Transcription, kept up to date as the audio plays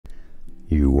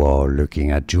You are looking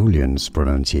at Julian's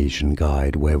pronunciation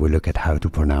guide, where we look at how to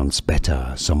pronounce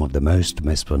better some of the most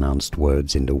mispronounced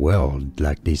words in the world,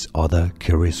 like this other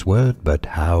curious word. But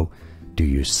how do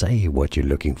you say what you're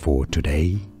looking for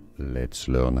today? Let's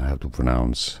learn how to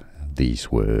pronounce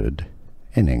this word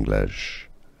in English.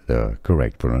 The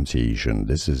correct pronunciation.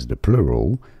 This is the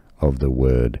plural of the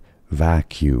word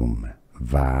vacuum.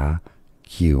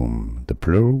 Vacuum. The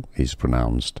plural is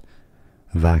pronounced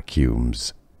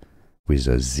vacuums, with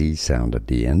a Z sound at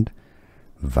the end.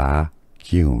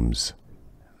 Vacuums.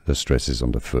 The stress is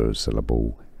on the first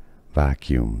syllable.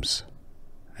 Vacuums.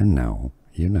 And now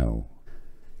you know.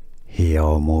 Here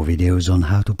are more videos on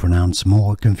how to pronounce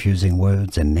more confusing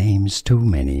words and names too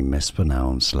many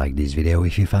mispronounced. Like this video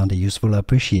if you found it useful. I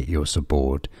appreciate your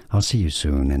support. I'll see you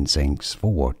soon and thanks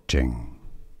for watching.